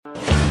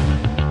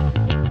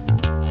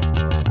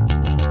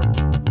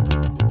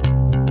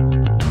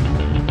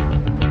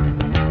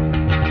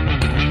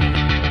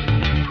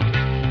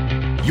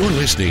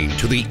listening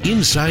to the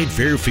Inside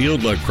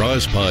Fairfield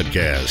Lacrosse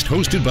Podcast,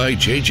 hosted by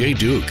JJ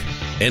Duke,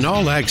 an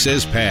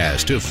all-access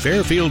pass to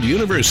Fairfield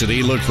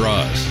University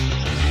Lacrosse.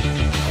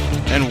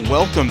 And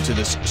welcome to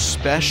this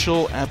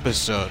special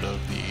episode of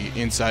the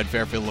Inside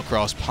Fairfield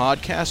Lacrosse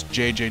Podcast.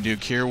 JJ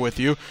Duke here with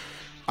you.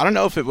 I don't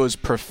know if it was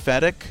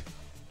prophetic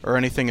or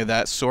anything of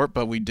that sort,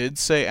 but we did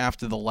say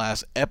after the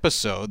last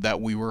episode that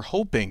we were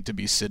hoping to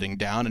be sitting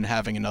down and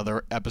having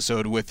another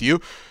episode with you.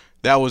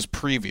 That was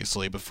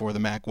previously before the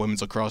MAC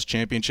Women's Lacrosse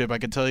Championship. I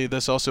can tell you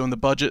this also in the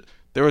budget.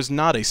 There was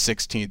not a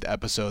 16th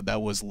episode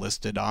that was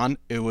listed on.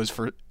 It was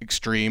for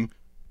extreme,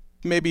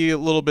 maybe a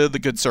little bit of the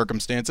good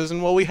circumstances.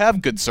 And well, we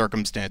have good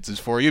circumstances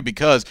for you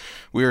because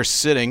we are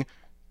sitting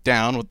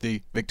down with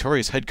the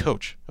victorious head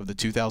coach of the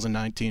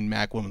 2019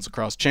 MAC Women's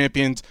Lacrosse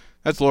Champions.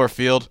 That's Laura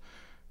Field.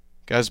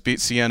 Guys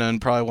beat Siena in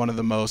probably one of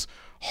the most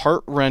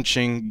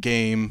heart-wrenching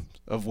game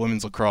of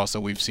women's lacrosse that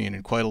we've seen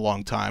in quite a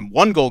long time.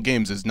 1-goal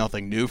games is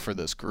nothing new for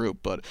this group,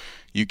 but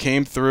you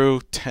came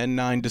through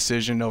 10-9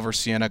 decision over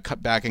Siena,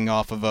 backing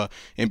off of a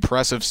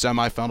impressive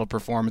semifinal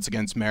performance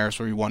against Marist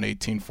where you won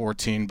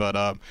 18-14,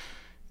 but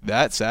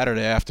that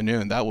Saturday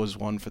afternoon, that was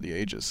one for the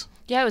ages.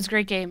 Yeah, it was a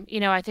great game. You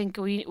know, I think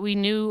we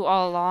knew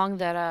all along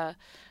that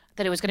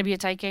it was going to be a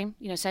tight game.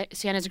 You know,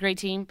 Siena's a great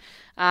team.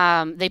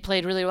 They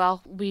played really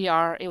well.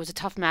 It was a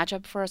tough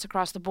matchup for us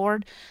across the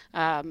board.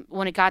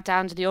 When it got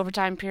down to the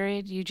overtime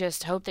period, you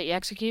just hope that you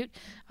execute.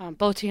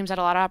 Both teams had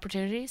a lot of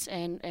opportunities,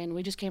 and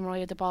we just came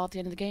away with the ball at the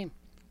end of the game.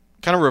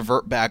 Kind of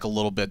revert back a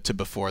little bit to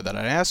before that.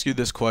 I asked you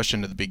this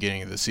question at the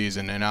beginning of the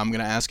season, and I'm going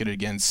to ask it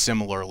again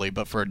similarly,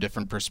 but for a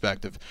different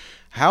perspective.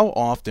 How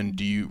often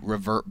do you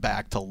revert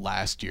back to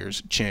last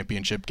year's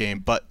championship game?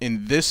 But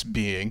in this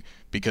being,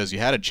 because you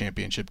had a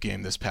championship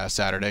game this past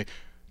Saturday,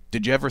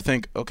 did you ever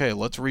think, okay,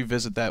 let's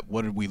revisit that?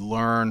 What did we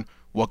learn?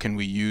 What can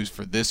we use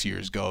for this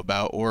year's go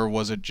about? Or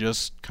was it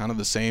just kind of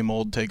the same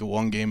old take it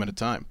one game at a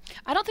time?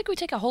 I don't think we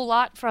take a whole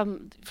lot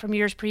from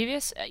years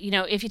previous. You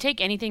know, if you take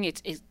anything,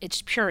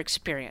 it's pure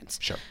experience.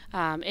 Sure.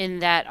 In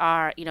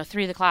that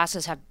three of the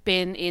classes have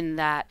been in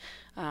that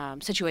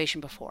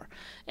situation before.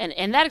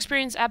 And that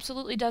experience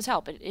absolutely does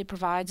help. It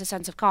provides a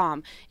sense of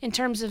calm in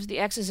terms of the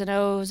X's and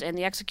O's and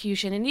the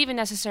execution and even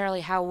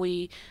necessarily how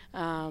we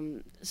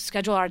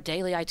schedule our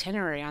daily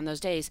itinerary on those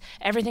days.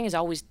 Everything is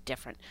always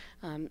different.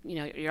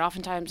 You're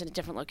oftentimes in a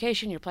different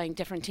location. You're playing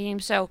different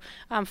teams. So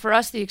for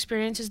us, the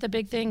experience is the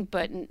big thing,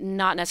 but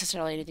not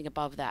necessarily anything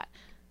above that.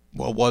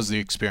 What was the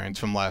experience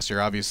from last year?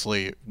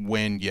 Obviously,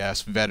 win,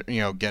 yes,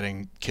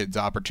 getting kids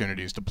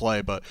opportunities to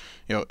play, but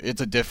it's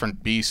a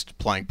different beast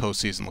playing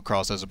postseason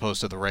lacrosse as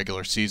opposed to the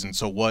regular season.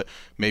 So what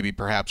maybe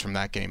perhaps from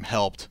that game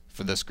helped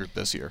for this group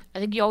this year? I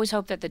think you always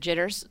hope that the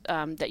jitters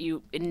that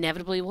you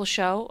inevitably will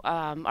show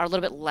are a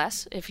little bit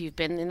less if you've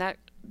been in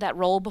that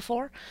role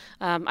before.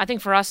 I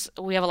think for us,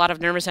 we have a lot of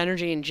nervous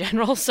energy in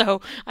general,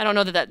 so I don't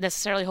know that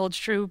necessarily holds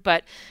true,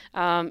 but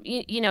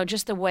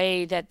just the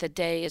way that the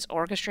day is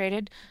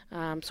orchestrated,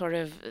 sort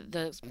of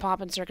the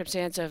pomp and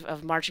circumstance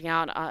of marching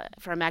out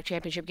for a MAC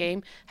championship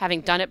game, having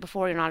done it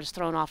before, you're not just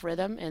thrown off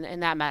rhythm,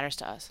 and that matters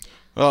to us.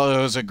 Well,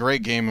 it was a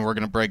great game, and we're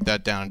going to break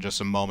that down in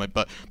just a moment.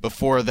 But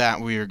before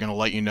that, we are going to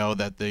let you know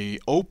that the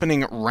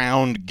opening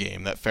round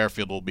game that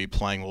Fairfield will be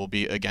playing will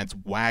be against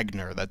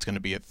Wagner. That's going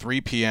to be at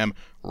 3 p.m.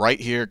 right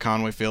here at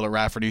Conway Field at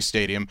Rafferty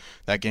Stadium.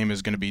 That game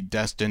is going to be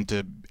destined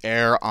to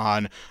air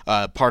on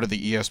part of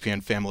the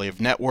ESPN family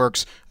of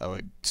networks.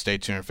 Stay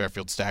tuned at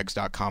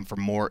fairfieldstags.com for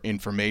more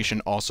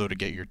information. Also to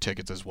get your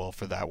tickets as well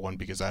for that one,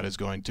 because that is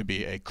going to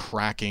be a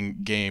cracking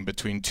game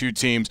between two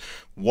teams,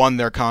 won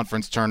their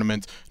conference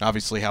tournament, and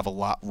obviously have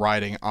a lot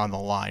riding on the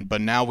line.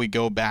 But now we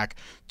go back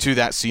to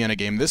that Siena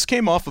game. This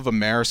came off of a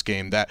Marist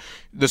game that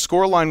the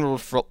scoreline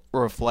will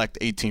reflect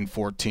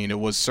 18-14. It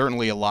was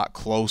certainly a lot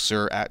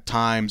closer at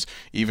times,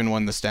 even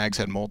when the Stags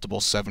had multiple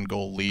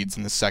 7-goal leads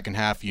in the second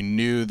half. You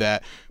knew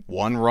that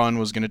one run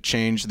was going to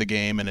change the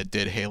game, and it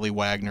did. Haley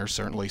Wagner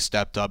certainly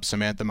stepped up.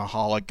 Samantha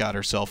Mahalik got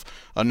herself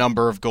a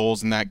number of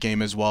goals in that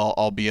game as well,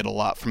 albeit a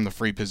lot from the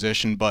free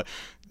position. But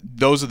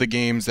those are the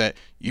games that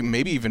you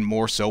maybe even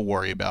more so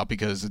worry about,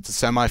 because it's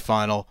a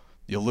semifinal.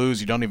 You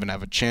lose, you don't even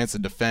have a chance to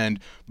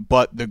defend,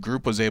 but the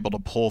group was able to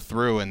pull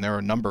through, and there are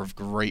a number of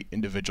great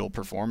individual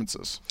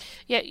performances.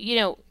 Yeah,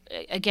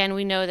 again,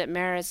 we know that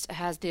Marist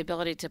has the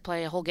ability to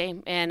play a whole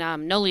game,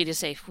 and no lead is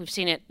safe. We've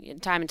seen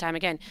it time and time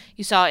again.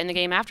 You saw it in the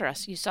game after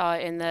us. You saw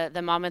it in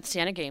the Monmouth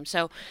Siena game.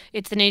 So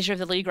it's the nature of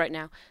the league right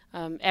now.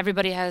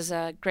 Everybody has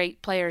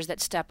great players that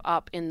step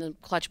up in the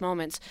clutch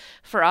moments.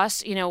 For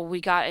us,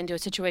 we got into a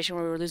situation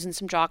where we were losing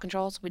some jaw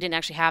controls. We didn't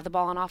actually have the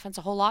ball on offense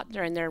a whole lot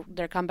during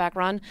their comeback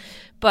run.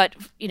 But,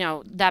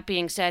 that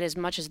being said, as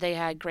much as they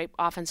had great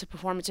offensive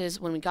performances,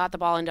 when we got the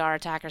ball into our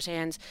attackers'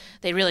 hands,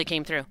 they really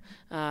came through.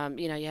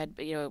 You had,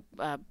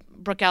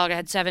 Brooke Gallagher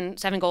had seven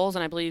goals,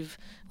 and I believe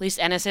at least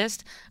an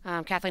assist.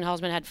 Kathleen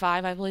Halsman had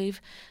 5, I believe.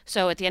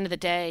 So at the end of the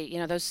day,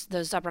 those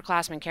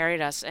upperclassmen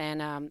carried us.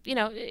 And,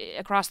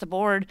 across the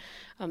board,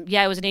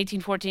 it was an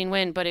 18-14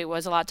 win, but it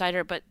was a lot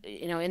tighter. But,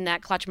 in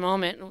that clutch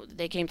moment,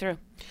 they came through.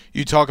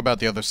 You talk about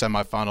the other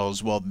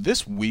semifinals. Well,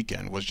 this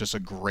weekend was just a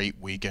great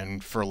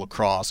weekend for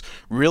lacrosse.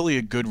 Really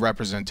a good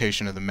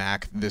representation of the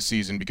MAC this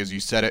season because you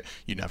said it,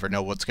 you never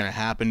know what's going to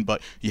happen,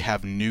 but you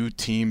have new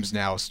teams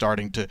now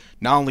starting to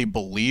not only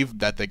believe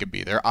that they could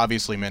be there.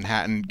 Obviously,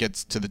 Manhattan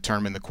gets to the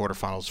tournament in the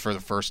quarterfinals for the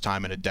first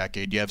time in a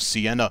decade. You have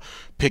Siena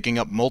picking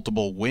up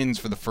multiple wins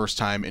for the first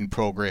time in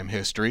program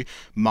history.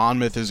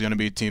 Monmouth is going to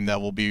be a team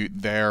that will be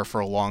there for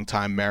a long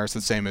time. Marist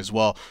the same as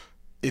well.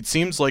 It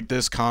seems like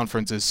this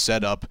conference is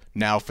set up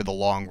now for the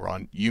long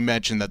run. You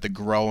mentioned that the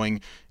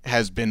growing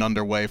has been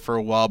underway for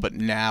a while, but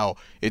now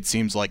it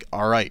seems like,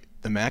 all right,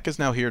 the MAC is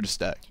now here to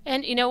stay.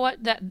 And you know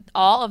what? That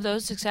all of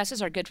those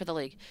successes are good for the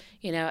league.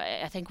 You know,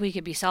 I think we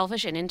could be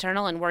selfish and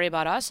internal and worry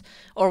about us,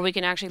 or we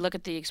can actually look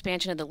at the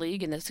expansion of the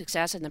league and the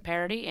success and the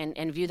parity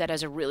and view that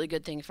as a really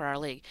good thing for our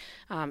league.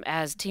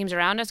 As teams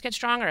around us get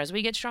stronger, as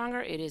we get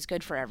stronger, it is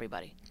good for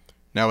everybody.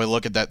 Now we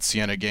look at that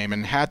Siena game,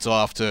 and hats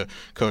off to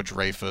Coach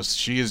Rafus.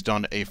 She has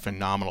done a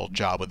phenomenal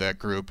job with that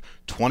group.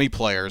 20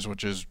 players,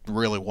 which is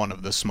really one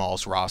of the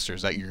smallest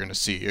rosters that you're going to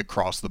see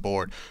across the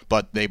board.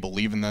 But they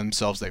believe in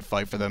themselves, they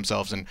fight for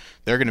themselves, and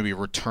they're going to be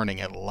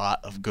returning a lot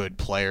of good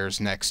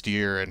players next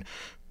year. And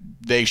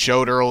they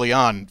showed early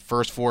on,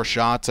 first 4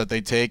 shots that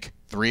they take,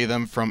 3 of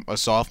them from a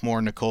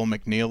sophomore, Nicole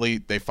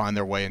McNeely, they find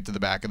their way into the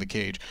back of the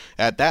cage.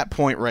 At that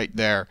point right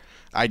there,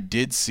 I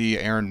did see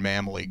Erin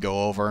Mamley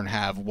go over and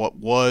have what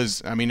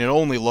was, I mean, it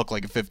only looked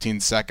like a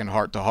 15-second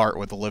heart-to-heart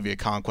with Olivia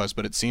Conquest,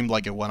 but it seemed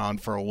like it went on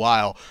for a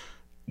while.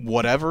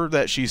 Whatever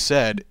that she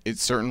said, it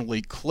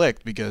certainly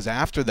clicked because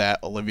after that,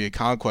 Olivia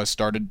Conquest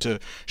started to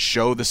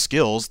show the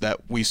skills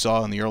that we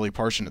saw in the early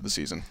portion of the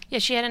season. Yeah,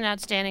 she had an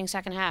outstanding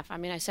second half. I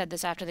mean, I said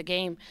this after the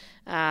game.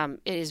 It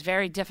is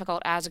very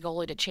difficult as a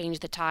goalie to change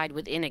the tide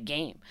within a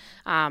game.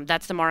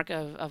 That's the mark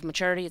of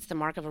maturity. It's the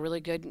mark of a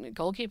really good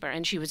goalkeeper,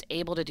 and she was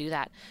able to do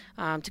that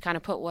to kind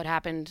of put what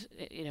happened,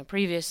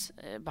 previous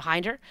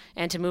behind her,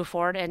 and to move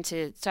forward and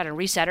to sort of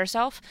reset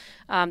herself.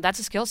 That's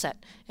a skill set,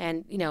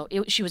 and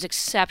she was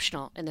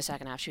exceptional in the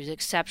second half. She was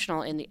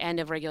exceptional in the end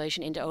of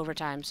regulation into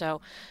overtime.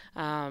 So,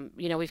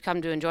 we've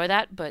come to enjoy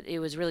that, but it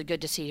was really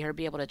good to see her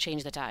be able to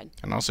change the tide.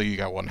 And also, you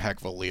got one heck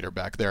of a leader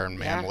back there in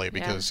Mamley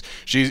because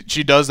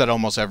she does that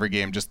almost every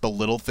game. Just the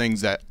little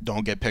things that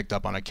don't get picked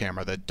up on a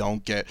camera, that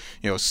don't get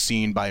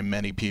seen by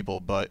many people,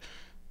 but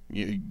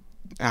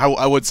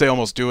I would say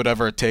almost do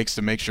whatever it takes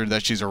to make sure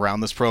that she's around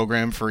this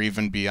program for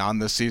even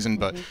beyond this season,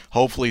 but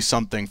hopefully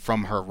something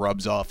from her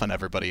rubs off on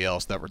everybody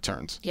else that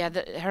returns. Yeah,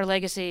 her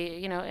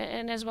legacy,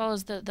 and as well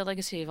as the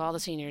legacy of all the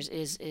seniors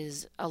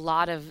is a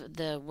lot of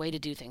the way to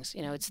do things.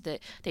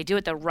 They do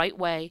it the right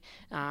way.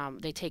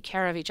 They take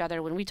care of each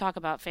other. When we talk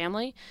about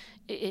family,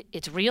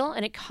 it's real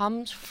and it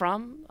comes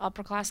from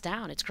upper class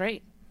down. It's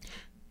great.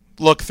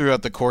 Look,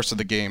 throughout the course of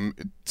the game,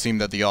 it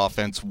seemed that the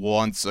offense,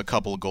 once a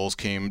couple of goals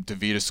came,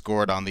 DeVita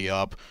scored on the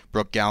up.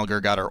 Brooke Gallagher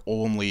got her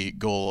only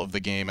goal of the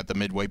game at the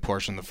midway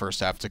portion of the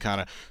first half to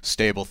kind of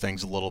stable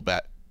things a little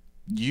bit.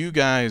 You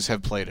guys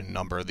have played a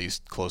number of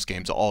these close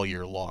games all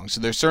year long,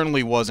 so there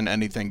certainly wasn't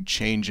anything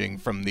changing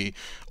from the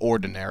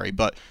ordinary,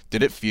 but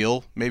did it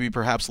feel maybe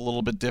perhaps a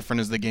little bit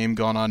different as the game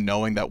gone on,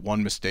 knowing that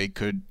one mistake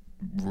could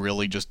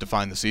really just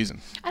define the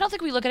season? I don't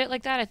think we look at it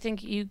like that. I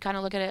think you kind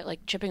of look at it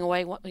like chipping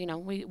away.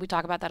 We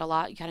talk about that a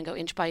lot. You kind of go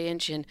inch by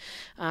inch, and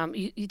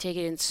you take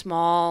it in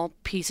small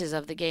pieces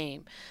of the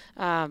game.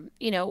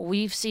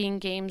 We've seen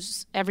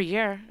games every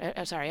year.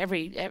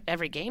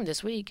 Every game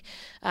this week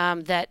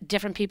that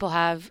different people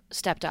have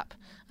stepped up.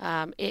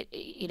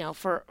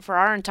 For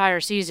our entire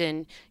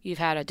season, you've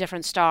had a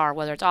different star,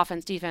 whether it's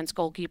offense, defense,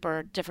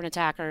 goalkeeper, different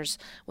attackers,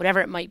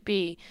 whatever it might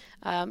be,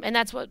 and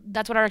that's what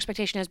our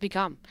expectation has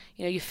become.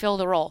 You fill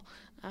the role.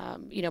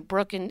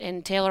 Brooke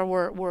and Taylor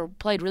were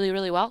played really,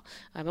 really well.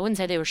 I wouldn't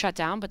say they were shut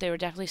down, but they were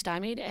definitely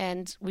stymied,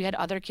 and we had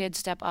other kids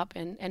step up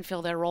and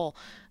fill their role.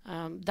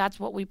 That's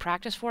what we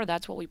practice for.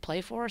 That's what we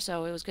play for,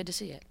 so it was good to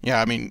see it. Yeah,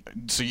 I mean,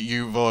 so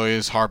you've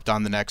always harped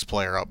on the next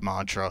player up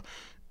mantra.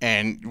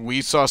 And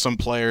we saw some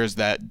players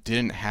that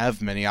didn't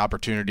have many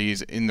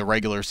opportunities in the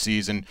regular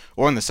season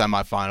or in the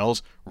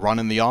semifinals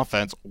running the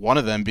offense, one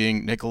of them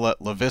being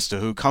Nicolette LaVista,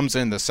 who comes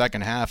in the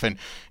second half and,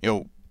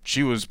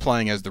 she was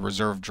playing as the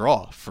reserve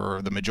draw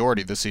for the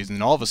majority of the season.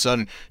 And all of a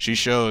sudden, she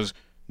shows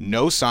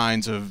no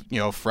signs of,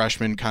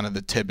 freshman kind of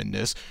the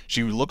timidness.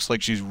 She looks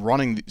like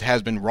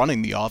has been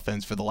running the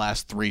offense for the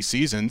last 3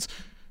 seasons.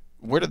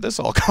 Where did this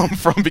all come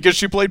from? Because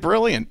she played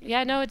brilliant.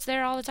 Yeah, no, it's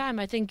there all the time.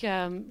 I think,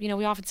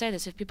 we often say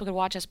this. If people could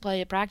watch us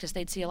play at practice,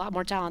 they'd see a lot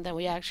more talent than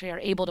we actually are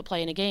able to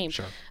play in a game.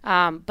 Sure.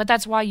 But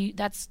that's why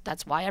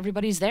that's why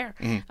everybody's there.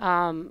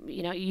 Mm-hmm.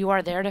 You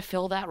are there to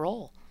fill that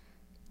role.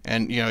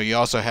 And, you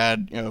also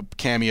had,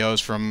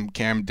 cameos from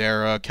Cam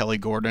Dara, Kelly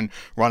Gordon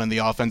running the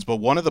offense. But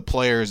one of the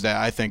players that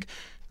I think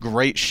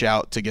great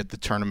shout to get the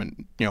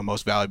tournament,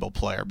 most valuable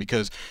player,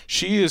 because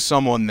she is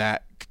someone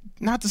that,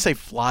 not to say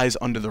flies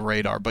under the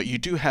radar, but you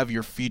do have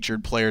your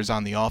featured players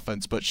on the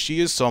offense, but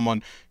she is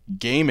someone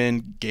game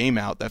in, game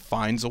out that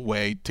finds a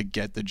way to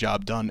get the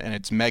job done, and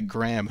it's Meg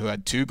Graham, who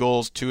had 2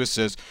 goals, 2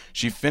 assists.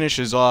 She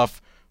finishes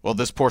off well,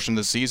 this portion of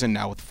the season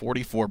now with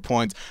 44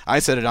 points. I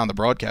said it on the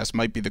broadcast,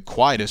 might be the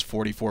quietest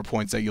 44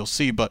 points that you'll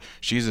see, but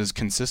she's as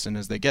consistent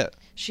as they get.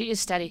 She is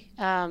steady,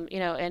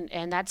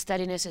 and that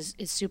steadiness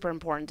is super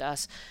important to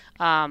us.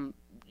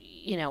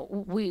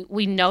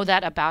 We know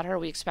that about her.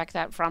 We expect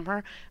that from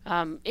her.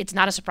 It's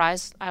not a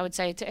surprise, I would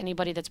say, to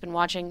anybody that's been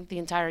watching the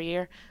entire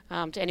year,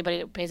 to anybody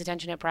that pays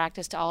attention at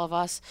practice, to all of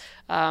us.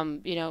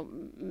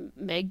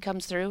 Meg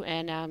comes through,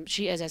 and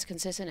she is as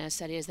consistent, as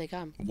steady as they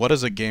come. What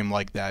does a game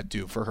like that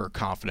do for her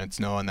confidence,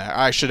 knowing that?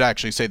 I should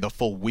actually say the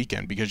full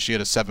weekend, because she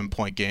had a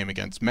 7-point game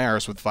against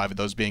Marist with 5 of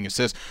those being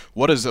assists.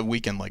 What does a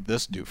weekend like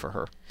this do for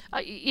her?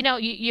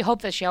 You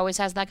hope that she always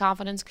has that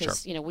confidence,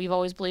 because Sure. we've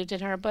always believed in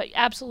her. But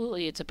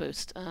absolutely, it's a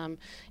boost.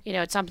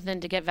 It's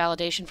something to get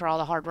validation for all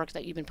the hard work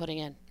that you've been putting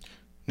in.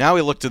 Now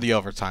we look to the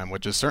overtime,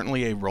 which is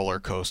certainly a roller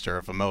coaster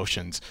of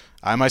emotions.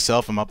 I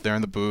myself am up there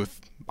in the booth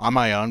on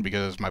my own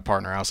because my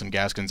partner Allison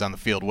Gaskin's on the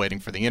field waiting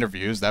for the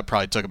interviews. That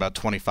probably took about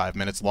 25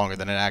 minutes longer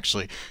than it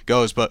actually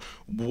goes. But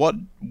what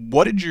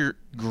did your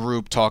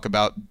group talk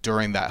about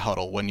during that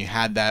huddle when you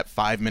had that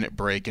 5-minute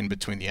break in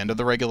between the end of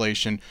the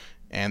regulation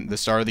and the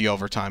start of the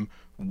overtime?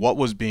 What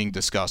was being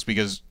discussed?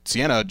 Because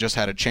Siena just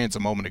had a chance a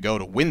moment ago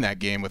to win that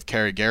game with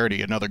Carrie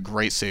Garrity, another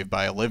great save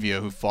by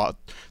Olivia, who fought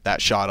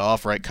that shot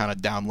off right kind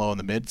of down low in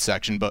the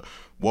midsection. But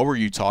what were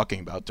you talking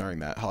about during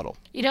that huddle?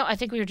 I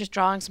think we were just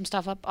drawing some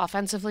stuff up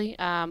offensively.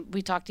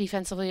 We talked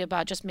defensively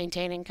about just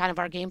maintaining kind of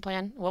our game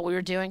plan, what we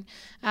were doing.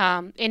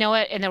 And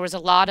there was a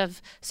lot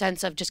of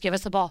sense of just give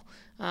us the ball.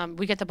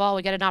 We get the ball,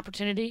 we get an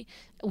opportunity.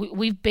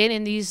 We've been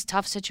in these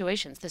tough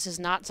situations. This is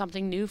not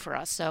something new for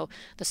us. So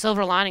the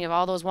silver lining of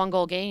all those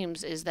 1-goal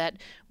games is that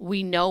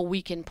we know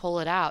we can pull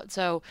it out.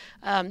 So,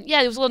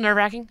 it was a little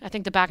nerve-wracking. I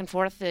think the back and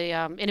forth, the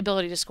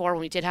inability to score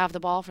when we did have the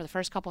ball for the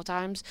first couple of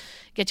times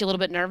gets you a little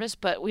bit nervous,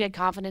 but we had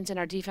confidence in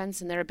our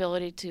defense and their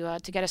ability to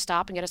get a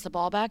stop and get us the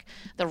ball back.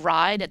 The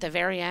ride at the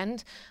very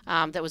end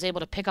that was able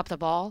to pick up the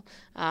ball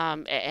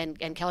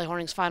and Kelly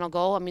Horning's final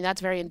goal, that's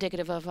very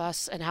indicative of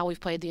us and how we've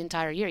played the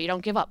entire year. You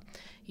don't give up.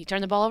 You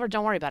turn the ball over,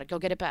 don't worry about it. Go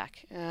get it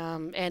back.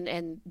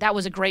 And that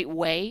was a great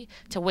way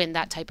to win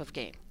that type of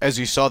game. As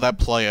you saw that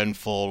play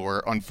unfold,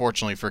 where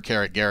unfortunately for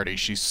Carrie Garrity,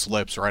 she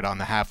slips right on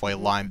the halfway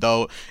line,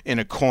 though in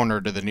a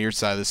corner to the near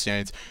side of the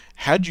stands.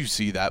 How'd you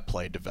see that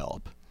play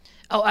develop?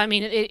 Oh,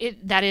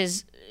 that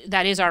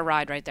is our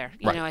ride right there.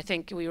 Right. I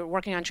think we were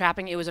working on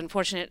trapping. It was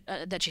unfortunate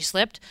that she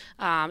slipped.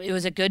 It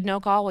was a good no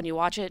call when you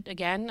watch it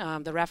again.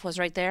 The ref was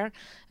right there.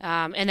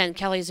 And then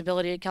Kelly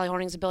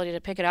Horning's ability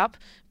to pick it up,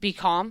 be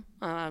calm,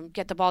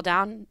 get the ball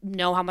down,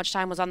 know how much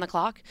time was on the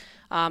clock.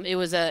 It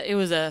was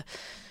a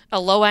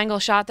low angle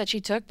shot that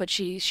she took, but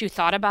she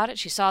thought about it.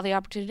 She saw the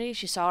opportunity.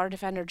 She saw her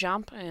defender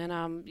jump,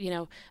 and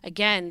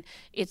again,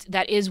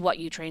 that is what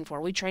you train for.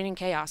 We train in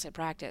chaos at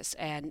practice,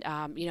 and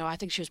I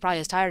think she was probably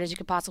as tired as you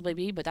could possibly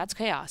be, but that's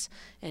chaos,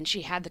 and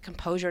she had the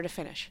composure to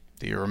finish.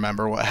 Do you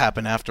remember what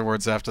happened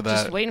afterwards after that?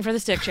 Just waiting for the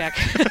stick check.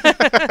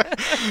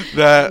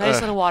 That, nice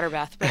little water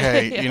bath.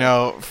 Hey,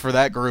 for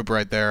that group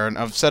right there, and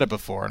I've said it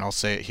before, and I'll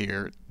say it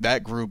here,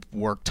 that group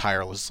worked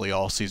tirelessly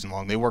all season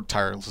long. They worked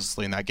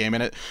tirelessly in that game,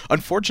 and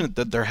unfortunate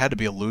that there had to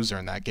be a loser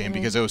in that game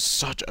because it was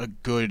such a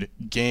good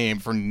game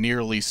for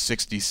nearly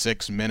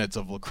 66 minutes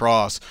of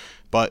lacrosse.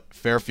 But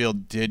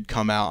Fairfield did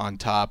come out on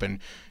top, and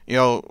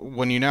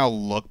when you now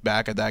look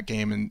back at that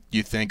game and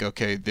you think,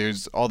 okay,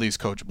 there's all these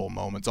coachable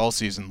moments all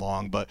season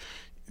long, but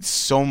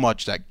so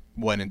much that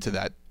went into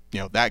that,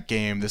 that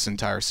game this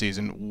entire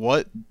season.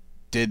 What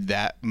did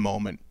that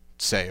moment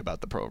say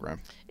about the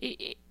program?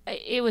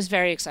 It was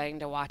very exciting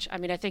to watch. I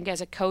think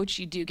as a coach,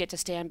 you do get to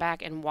stand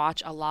back and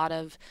watch a lot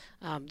of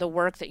the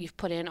work that you've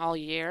put in all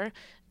year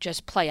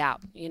just play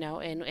out,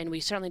 and we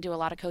certainly do a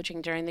lot of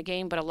coaching during the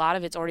game, but a lot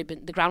of it's already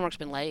been, the groundwork's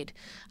been laid,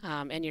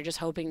 and you're just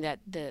hoping that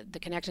the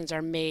connections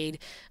are made,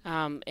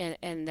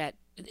 and that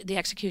the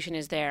execution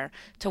is there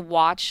to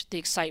watch the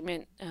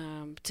excitement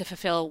to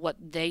fulfill what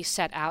they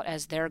set out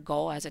as their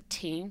goal as a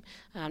team,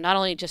 not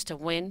only just to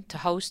win, to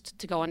host,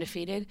 to go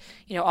undefeated.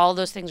 All of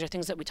those things are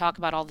things that we talk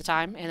about all the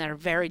time and that are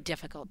very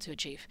difficult to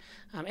achieve.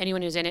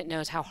 Anyone who's in it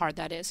knows how hard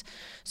that is.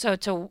 So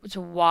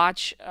to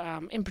watch,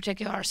 in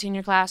particular, our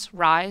senior class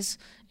rise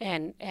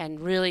and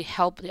really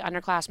help the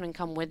underclassmen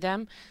come with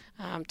them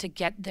to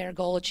get their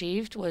goal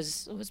achieved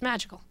was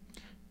magical.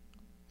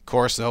 Of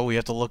course, though, we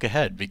have to look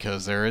ahead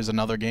because there is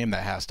another game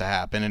that has to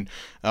happen.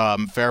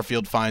 And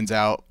Fairfield finds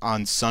out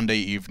on Sunday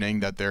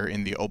evening that they're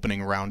in the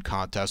opening round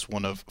contest,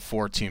 one of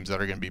 4 teams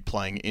that are going to be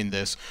playing in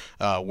this,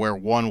 where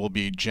one will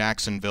be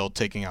Jacksonville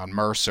taking on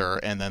Mercer,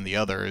 and then the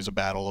other is a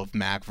battle of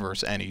MAC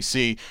versus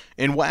NEC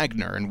in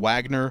Wagner. And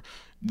Wagner,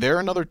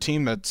 they're another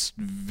team that's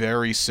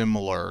very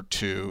similar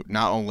to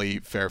not only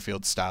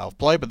Fairfield's style of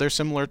play, but they're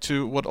similar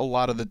to what a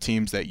lot of the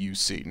teams that you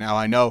see. Now,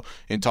 I know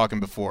in talking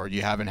before,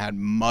 you haven't had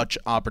much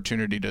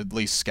opportunity to at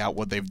least scout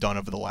what they've done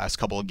over the last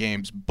couple of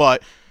games,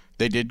 but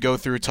they did go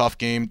through a tough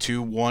game,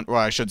 2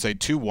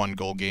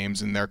 1-goal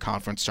games in their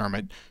conference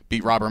tournament,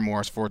 beat Robert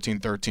Morris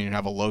 14-13 and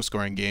have a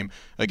low-scoring game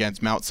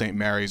against Mount St.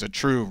 Mary's, a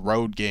true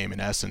road game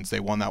in essence. They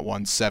won that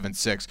one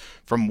 7-6.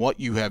 From what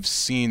you have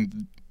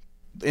seen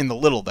in the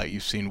little that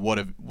you've seen,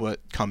 what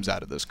comes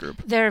out of this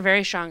group? They're a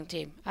very strong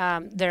team.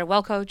 They're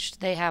well coached.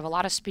 They have a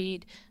lot of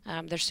speed.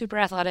 They're super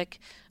athletic.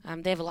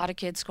 They have a lot of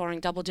kids scoring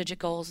double-digit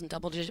goals and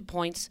double-digit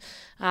points.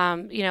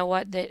 You know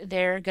what?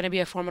 They're going to be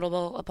a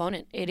formidable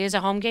opponent. It is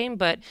a home game,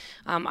 but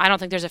I don't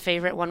think there's a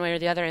favorite one way or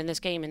the other in this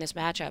game, in this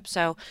matchup.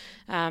 So,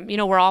 you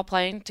know, we're all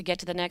playing to get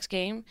to the next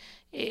game.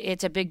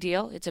 It's a big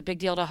deal. It's a big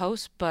deal to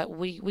host, but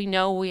we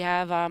know we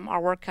have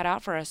our work cut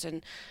out for us.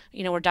 And,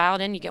 you know, we're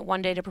dialed in. You get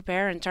one day to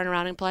prepare and turn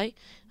around and play.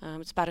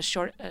 It's about as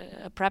short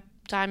a prep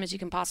time as you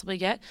can possibly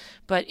get,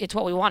 but it's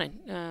what we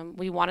wanted.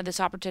 We wanted this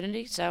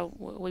opportunity, so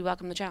we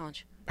welcome the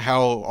challenge.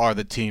 How are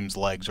the team's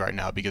legs right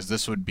now? Because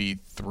this would be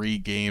 3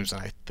 games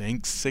and I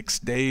think 6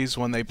 days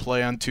when they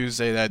play on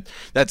Tuesday.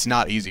 That's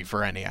not easy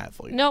for any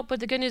athlete. No, but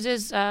the good news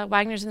is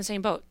Wagner's in the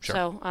same boat. Sure.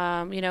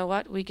 So, you know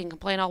what? We can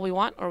complain all we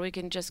want, or we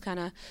can just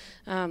kind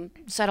of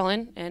settle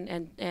in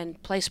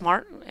and play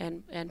smart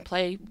and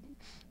play.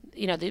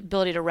 You know, the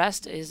ability to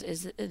rest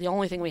is the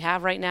only thing we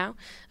have right now.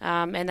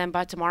 And then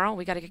by tomorrow,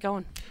 we got to get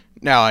going.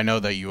 Now, I know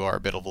that you are a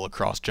bit of a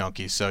lacrosse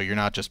junkie, so you're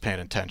not just paying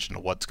attention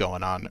to what's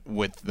going on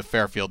with the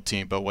Fairfield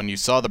team, but when you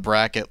saw the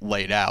bracket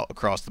laid out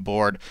across the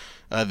board,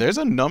 there's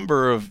a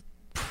number of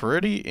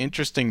pretty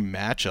interesting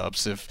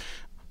matchups.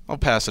 I'll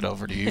pass it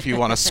over to you if you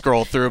want to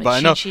scroll through, but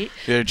I know cheat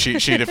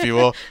sheet, if you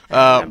will.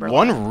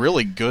 One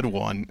really good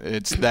one.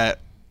 It's that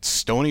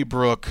Stony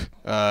Brook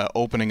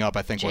opening up,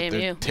 I think, what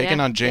they're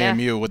taking on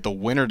JMU with the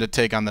winner to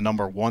take on the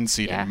number 1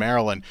 seed in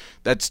Maryland.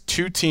 That's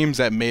 2 teams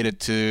that made it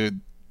to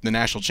the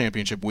national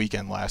championship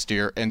weekend last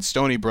year, and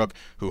Stony Brook,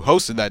 who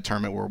hosted that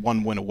tournament, were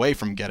 1 win away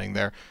from getting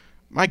there.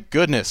 My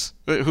goodness,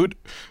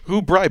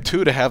 who bribed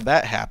who to have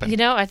that happen? You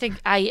know, I think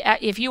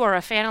if you are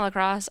a fan of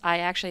lacrosse, I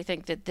actually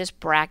think that this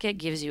bracket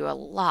gives you a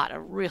lot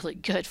of really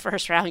good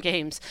first-round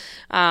games.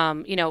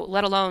 You know,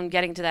 let alone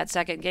getting to that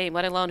second game,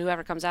 let alone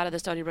whoever comes out of the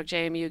Stony Brook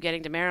JMU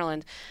getting to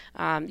Maryland.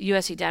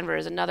 USC Denver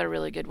is another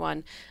really good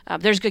one.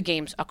 There's good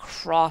games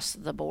across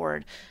the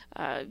board.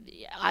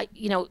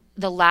 You know,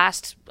 the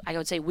last, I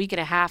would say, week and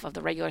a half of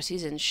the regular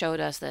season showed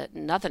us that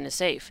nothing is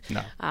safe.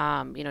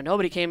 No. You know,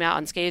 nobody came out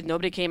unscathed,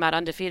 nobody came out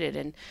undefeated,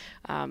 and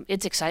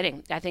it's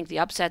exciting. I think the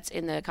upsets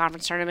in the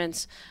conference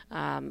tournaments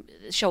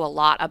show a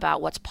lot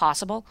about what's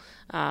possible.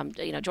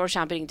 You know,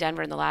 Georgetown beating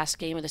Denver in the last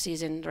game of the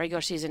season, the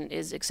regular season,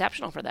 is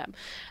exceptional for them.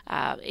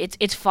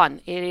 It's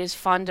fun. It is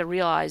fun to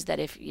realize that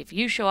if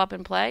you show up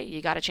and play,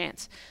 you got a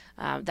chance.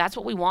 That's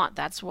what we want.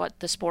 That's what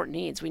the sport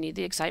needs. We need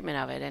the excitement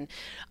of it. And,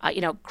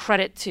 you know,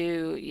 credit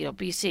to, you know,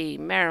 BC,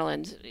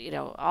 Maryland, you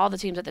know, all the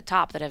teams at the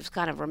top that have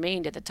kind of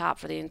remained at the top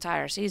for the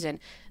entire season.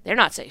 They're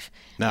not safe.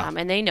 No.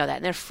 And they know that.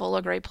 And they're full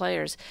of great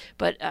players.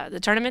 But the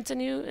tournament's a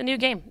new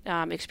game.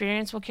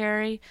 Experience will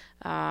carry.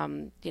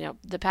 You know,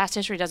 the past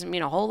history doesn't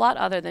mean a whole lot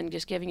other than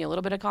just giving you a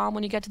little bit of calm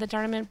when you get to the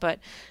tournament. But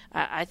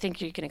I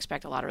think you can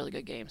expect a lot of really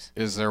good games.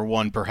 Is there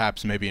one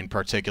perhaps maybe in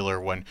particular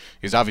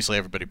because obviously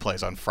everybody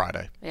plays on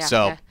Friday. Yeah,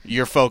 so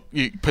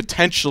you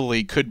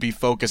potentially could be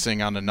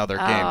focusing on another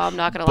game. I'm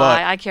not going to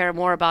lie. I care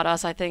more about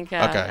us, I think.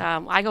 Okay.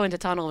 I go into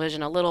tunnel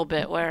vision a little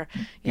bit where,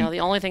 you know, the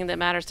only thing that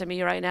matters to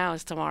me right now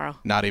is tomorrow.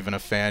 Not even a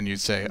fan, you'd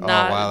say,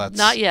 wow, that's...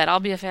 Not yet.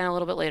 I'll be a fan a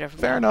little bit later.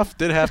 Fair enough.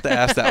 Did have to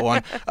ask that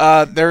one.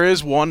 There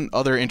is one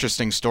other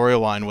interesting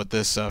storyline with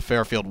this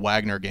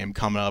Fairfield-Wagner game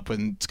coming up,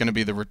 and it's going to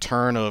be the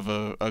return of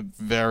a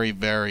very,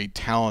 very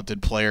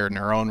talented player in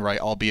her own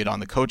right, albeit on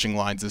the coaching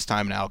lines this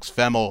time, in Alex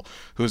Femmel,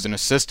 who's an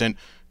assistant.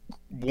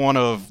 One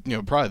of, you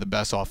know, probably the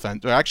best I'll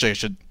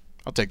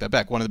take that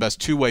back. One of the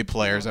best two-way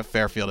players that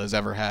Fairfield has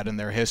ever had in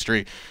their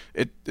history.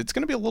 It's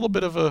going to be a little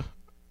bit of a,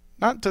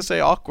 not to say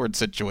awkward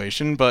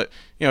situation, but,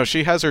 you know,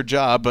 she has her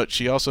job, but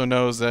she also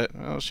knows that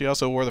she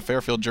also wore the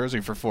Fairfield jersey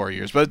for 4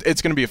 years. But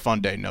it's going to be a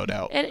fun day, no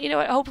doubt. And, you know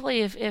what,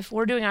 hopefully if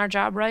we're doing our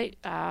job right,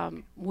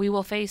 we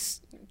will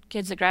face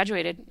kids that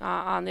graduated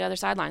on the other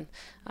sideline.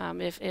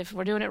 If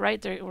we're doing it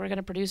right, we're going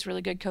to produce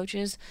really good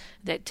coaches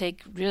that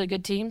take really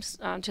good teams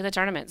to the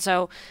tournament.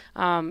 So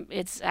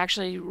it's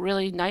actually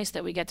really nice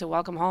that we get to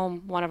welcome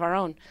home one of our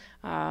own.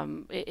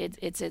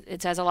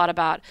 It says a lot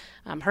about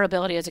her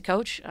ability as a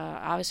coach.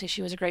 Obviously,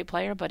 she was a great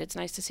player, but it's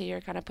nice to see her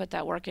kind of put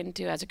that work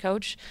into as a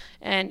coach.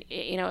 And,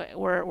 you know,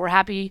 we're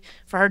happy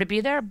for her to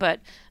be there, but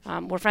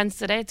we're friends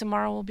today.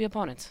 Tomorrow we'll be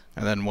opponents.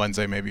 And then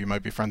Wednesday maybe you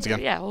might be friends again.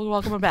 Yeah, we'll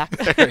welcome her back.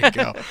 There you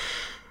go.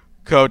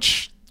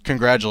 Coach,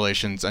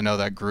 congratulations. I know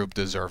that group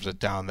deserves it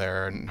down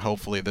there, and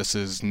hopefully this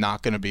is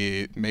not going to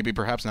be, maybe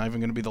perhaps not even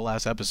going to be the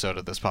last episode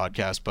of this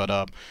podcast, but,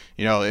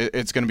 you know,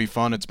 it's going to be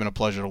fun. It's been a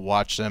pleasure to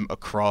watch them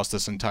across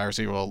this entire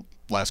season, well,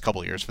 last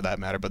couple of years for that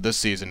matter, but this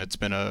season it's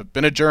been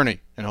a journey,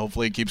 and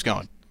hopefully it keeps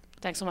going.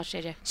 Thanks so much,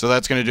 JJ. So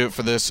that's going to do it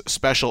for this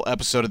special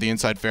episode of the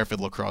Inside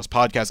Fairfield Lacrosse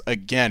podcast.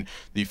 Again,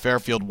 the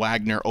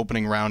Fairfield-Wagner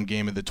opening round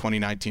game of the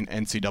 2019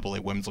 NCAA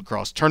Women's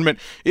Lacrosse Tournament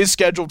is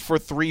scheduled for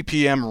 3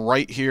 p.m.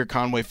 right here,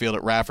 Conway Field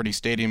at Rafferty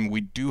Stadium.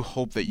 We do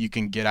hope that you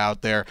can get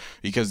out there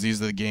because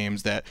these are the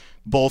games that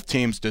both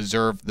teams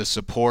deserve the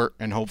support,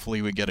 and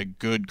hopefully we get a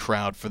good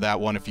crowd for that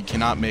one. If you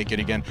cannot make it,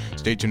 again,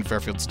 stay tuned to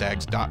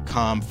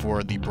fairfieldstags.com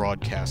for the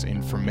broadcast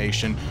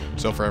information.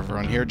 So for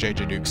everyone here,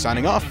 JJ Duke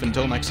signing off.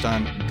 Until next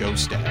time, go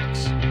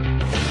Stags.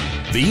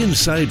 The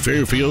Inside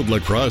Fairfield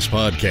Lacrosse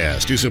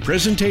podcast is a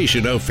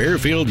presentation of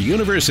Fairfield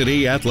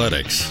University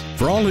Athletics.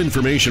 For all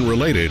information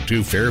related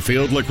to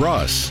Fairfield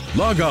Lacrosse,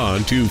 log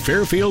on to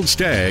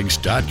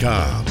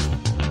fairfieldstags.com.